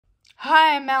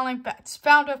Hi, I'm Madeline Betts,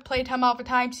 founder of Playtime All the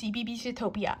Time, CBBC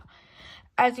Utopia.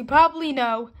 As you probably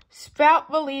know, Sprout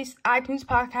released iTunes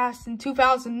podcasts in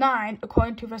 2009,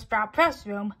 according to the Sprout Press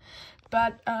Room,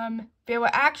 but they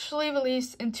were actually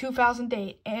released in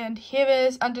 2008, and here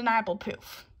is undeniable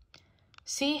proof.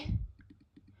 See?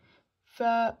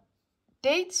 The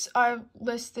dates are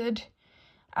listed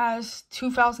as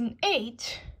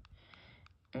 2008,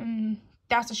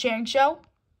 that's the sharing show,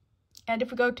 and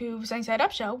if we go to the Sunny Side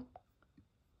Up show,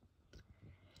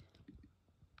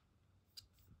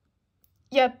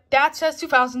 yep, that says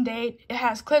 2008. It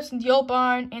has clips in the old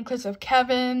barn and clips of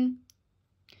Kevin.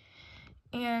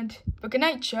 And the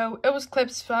Goodnight Show, it was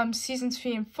clips from seasons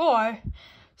 3 and 4.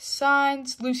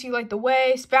 Signs, Lucy Light the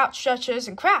Way, Sprout Stretches,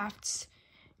 and Crafts.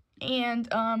 And,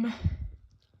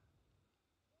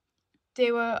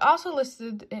 they were also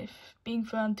listed as being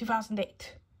from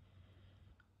 2008.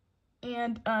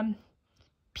 And,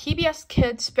 PBS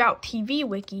Kids Sprout TV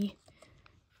Wiki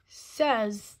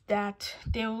says that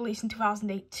they were released in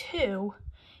 2008 too,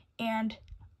 and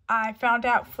I found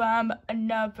out from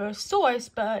another source,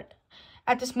 but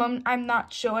at this moment I'm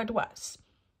not sure it was.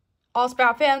 All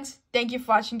Sprout fans, thank you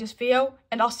for watching this video,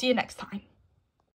 and I'll see you next time.